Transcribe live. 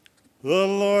The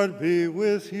Lord be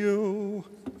with you.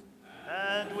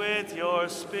 And with your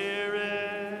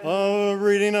spirit. A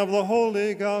reading of the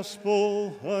Holy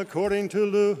Gospel according to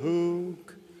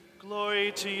Luke.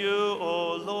 Glory to you,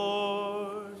 O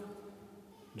Lord.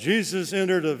 Jesus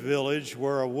entered a village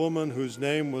where a woman whose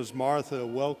name was Martha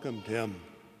welcomed him.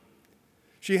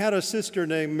 She had a sister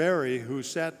named Mary who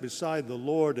sat beside the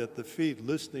Lord at the feet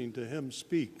listening to him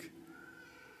speak.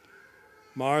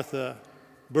 Martha,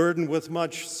 burdened with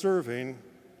much serving,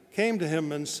 came to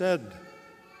him and said,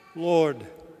 "Lord,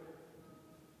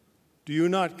 do you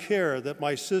not care that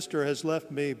my sister has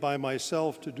left me by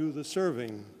myself to do the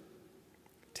serving?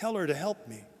 Tell her to help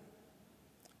me."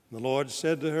 The Lord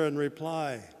said to her in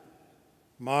reply,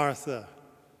 "Martha,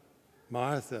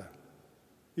 Martha,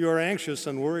 you are anxious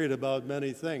and worried about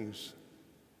many things.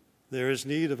 There is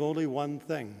need of only one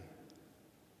thing.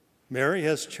 Mary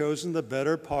has chosen the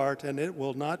better part, and it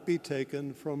will not be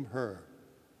taken from her."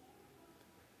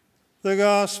 The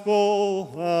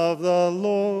Gospel of the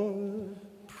Lord.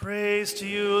 Praise to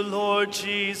you, Lord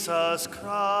Jesus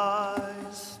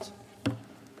Christ.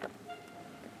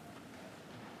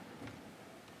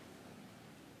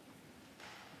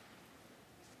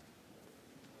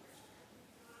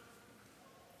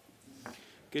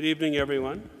 Good evening,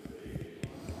 everyone.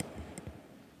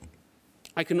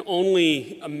 I can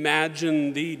only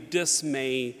imagine the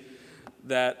dismay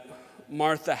that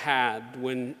Martha had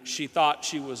when she thought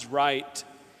she was right,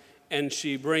 and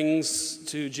she brings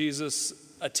to Jesus'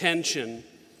 attention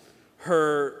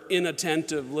her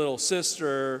inattentive little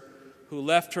sister who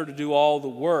left her to do all the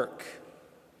work.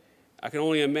 I can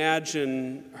only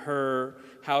imagine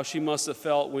how she must have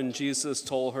felt when Jesus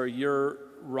told her, "You're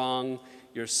wrong,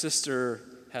 your sister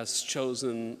has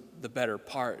chosen the better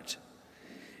part."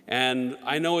 And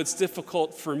I know it's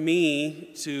difficult for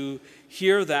me to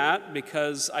hear that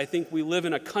because I think we live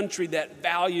in a country that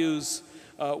values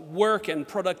work and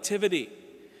productivity.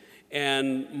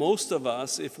 And most of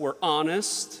us, if we're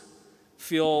honest,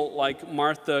 feel like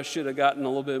Martha should have gotten a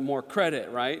little bit more credit,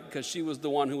 right? Because she was the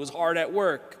one who was hard at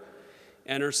work,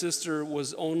 and her sister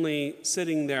was only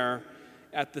sitting there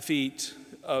at the feet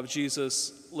of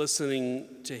Jesus,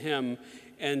 listening to him.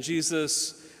 And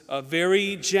Jesus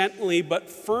very gently but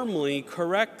firmly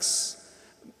corrects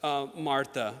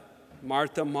Martha.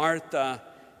 "Martha, Martha,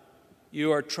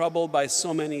 you are troubled by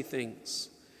so many things.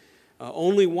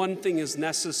 Only one thing is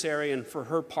necessary, and for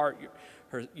her part,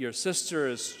 your sister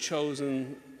has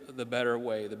chosen the better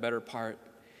way, the better part."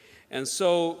 And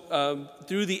so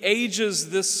through the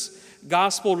ages, this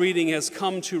gospel reading has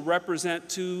come to represent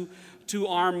two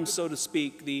arms, so to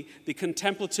speak, the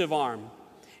contemplative arm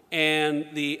and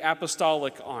the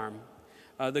apostolic arm.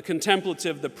 The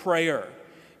contemplative, the prayer,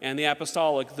 and the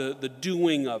apostolic, the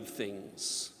doing of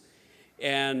things.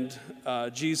 And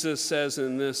Jesus says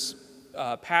in this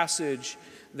passage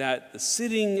that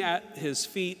sitting at his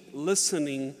feet,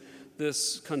 listening,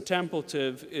 this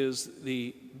contemplative is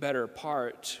the better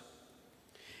part.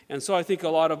 And so I think a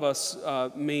lot of us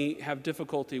may have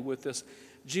difficulty with this.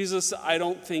 Jesus, I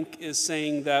don't think, is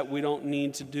saying that we don't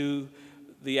need to do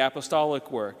the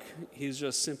apostolic work. He's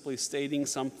just simply stating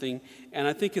something. And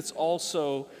I think it's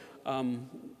also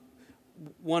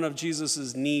one of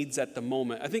Jesus' needs at the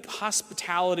moment. I think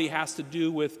hospitality has to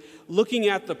do with looking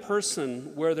at the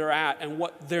person where they're at and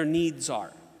what their needs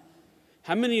are.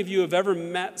 How many of you have ever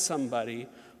met somebody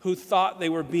who thought they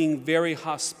were being very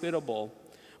hospitable,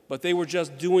 but they were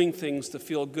just doing things to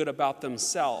feel good about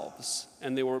themselves,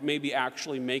 and they were maybe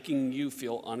actually making you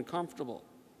feel uncomfortable?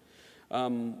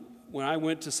 When I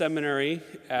went to seminary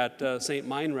at St.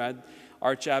 Meinrad,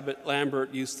 Archabbot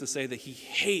Lambert used to say that he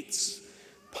hates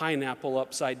pineapple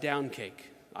upside down cake.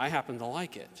 I happen to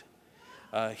like it.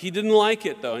 He didn't like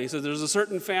it, though, and he said there's a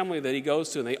certain family that he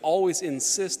goes to, and they always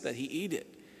insist that he eat it.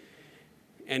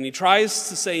 And he tries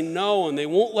to say no, and they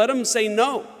won't let him say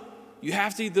no. "You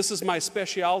have to eat, this is my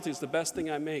specialty, it's the best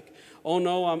thing I make." "Oh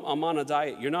no, I'm on a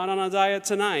diet." "You're not on a diet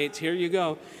tonight, here you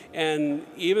go." And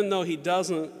even though he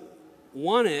doesn't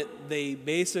want it, they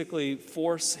basically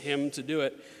force him to do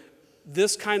it.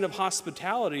 This kind of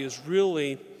hospitality is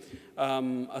really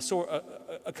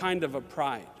a kind of a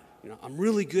pride. I'm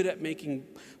really good at making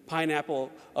pineapple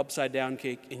upside down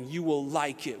cake, and you will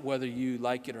like it whether you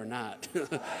like it or not.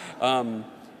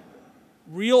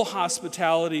 Real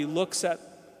hospitality looks at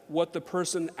what the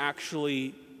person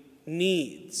actually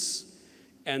needs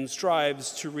and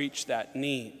strives to reach that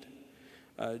need.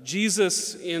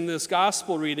 Jesus, in this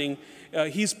gospel reading,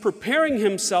 he's preparing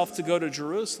himself to go to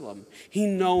Jerusalem. He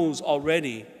knows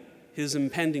already his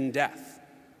impending death.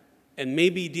 And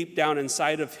maybe deep down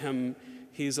inside of him,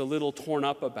 he's a little torn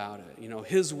up about it.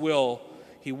 His will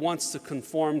he wants to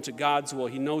conform to God's will.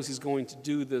 He knows he's going to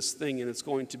do this thing, and it's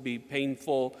going to be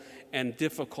painful and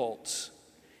difficult.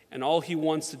 And all he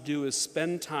wants to do is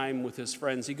spend time with his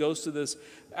friends. He goes to this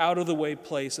out-of-the-way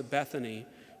place of Bethany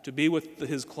to be with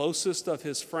his closest of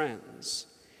his friends.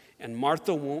 And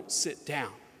Martha won't sit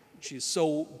down. She's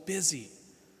so busy.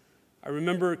 I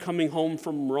remember coming home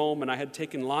from Rome, and I had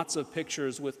taken lots of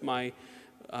pictures with my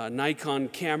Nikon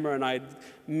camera, and I'd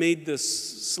made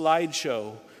this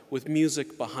slideshow with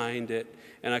music behind it.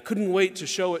 And I couldn't wait to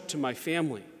show it to my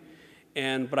family.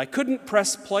 But I couldn't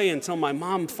press play until my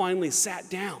mom finally sat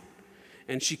down.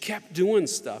 And she kept doing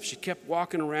stuff. She kept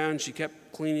walking around. She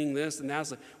kept cleaning this and that. I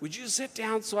was like, would you sit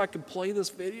down so I could play this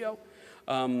video?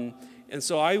 And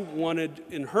so I wanted,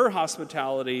 in her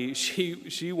hospitality,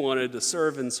 she wanted to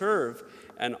serve and serve.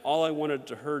 And all I wanted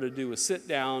her to do was sit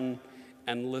down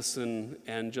and listen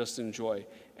and just enjoy.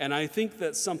 And I think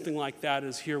that something like that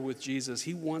is here with Jesus.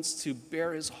 He wants to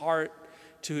bear his heart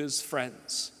to his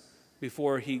friends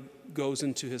before he goes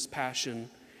into his passion.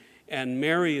 And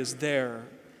Mary is there,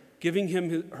 giving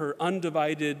him her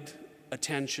undivided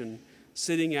attention,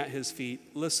 sitting at his feet,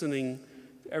 listening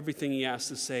to everything he has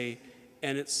to say,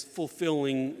 and it's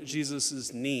fulfilling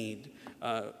Jesus' need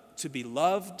to be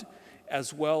loved,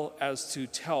 as well as to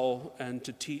tell and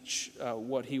to teach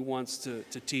what he wants to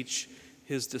teach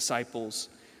his disciples.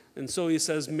 And so he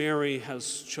says Mary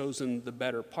has chosen the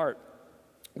better part.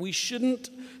 We shouldn't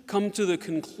come to the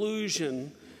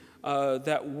conclusion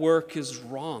that work is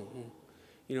wrong.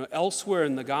 Elsewhere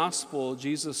in the gospel,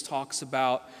 Jesus talks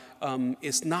about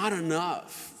it's not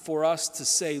enough for us to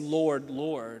say, Lord,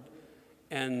 Lord,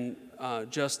 and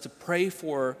just to pray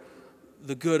for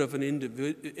the good of an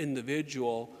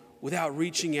individual without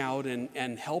reaching out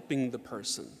and helping the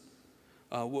person.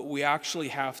 What we actually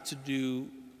have to do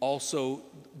also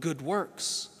good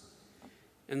works.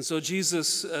 And so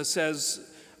Jesus says,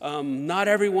 not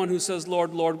everyone who says,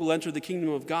 Lord, Lord, will enter the kingdom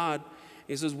of God.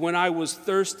 He says, when I was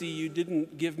thirsty, you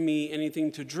didn't give me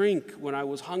anything to drink. When I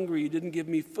was hungry, you didn't give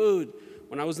me food.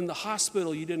 When I was in the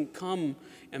hospital, you didn't come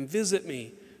and visit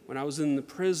me. When I was in the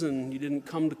prison, you didn't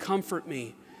come to comfort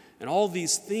me. And all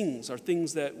these things are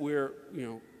things that we're,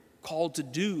 called to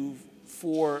do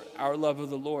for our love of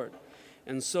the Lord.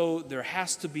 And so there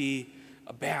has to be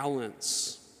a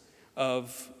balance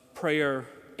of prayer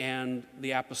and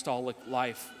the apostolic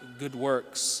life, good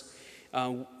works.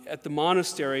 At the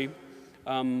monastery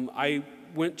I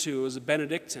went to as a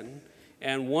Benedictine,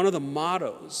 and one of the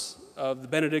mottos of the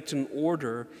Benedictine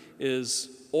order is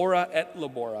ora et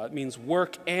labora. It means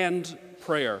work and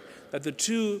prayer, that the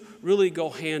two really go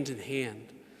hand in hand.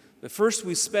 That first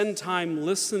we spend time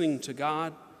listening to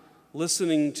God,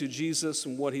 listening to Jesus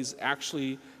and what he's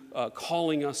actually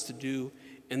calling us to do,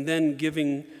 and then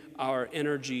giving our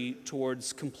energy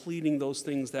towards completing those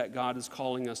things that God is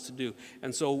calling us to do.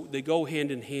 And so they go hand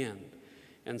in hand.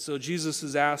 And so Jesus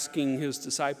is asking his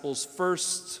disciples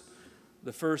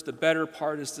the better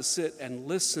part is to sit and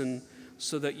listen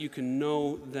so that you can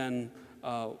know then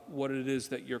what it is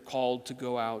that you're called to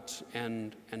go out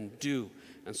and do.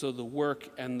 And so the work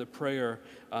and the prayer,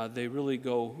 they really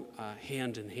go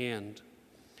hand in hand.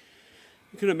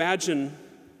 You can imagine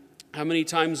how many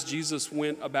times Jesus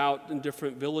went about in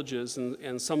different villages,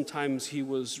 and sometimes he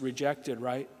was rejected,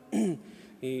 right?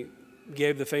 He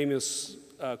gave the famous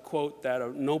quote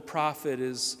that no prophet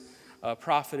is a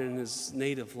prophet in his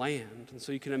native land. And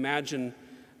so you can imagine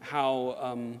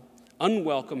how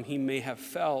unwelcome he may have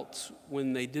felt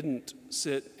when they didn't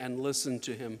sit and listen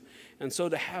to him. And so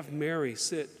to have Mary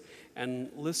sit and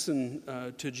listen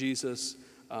to Jesus,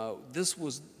 this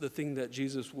was the thing that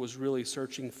Jesus was really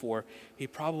searching for. He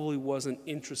probably wasn't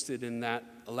interested in that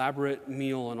elaborate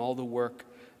meal and all the work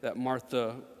that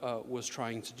Martha was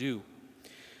trying to do.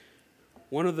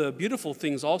 One of the beautiful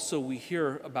things also we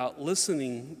hear about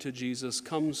listening to Jesus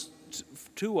comes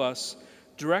to us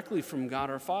directly from God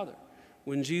our Father.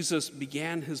 When Jesus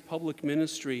began his public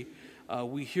ministry,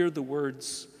 we hear the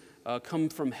words come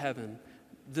from heaven.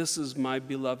 This is my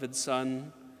beloved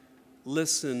Son,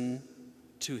 listen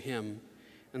to him.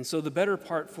 And so the better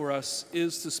part for us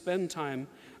is to spend time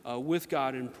with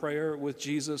God in prayer, with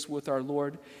Jesus, with our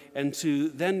Lord, and to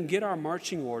then get our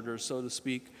marching orders, so to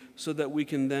speak, so that we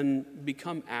can then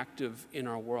become active in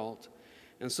our world.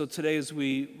 And so today, as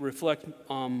we reflect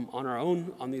on our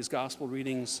own, on these gospel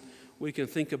readings, we can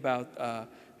think about,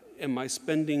 am I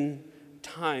spending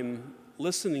time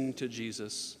listening to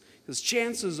Jesus? Because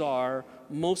chances are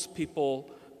most people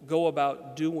go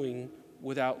about doing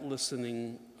without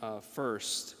listening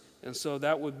first. And so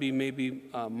that would be maybe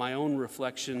my own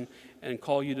reflection, and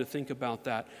call you to think about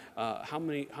that. How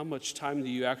much time do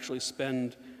you actually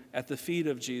spend at the feet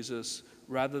of Jesus,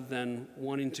 rather than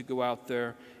wanting to go out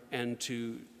there and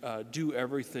to do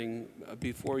everything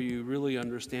before you really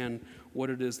understand what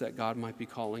it is that God might be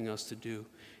calling us to do.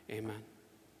 Amen.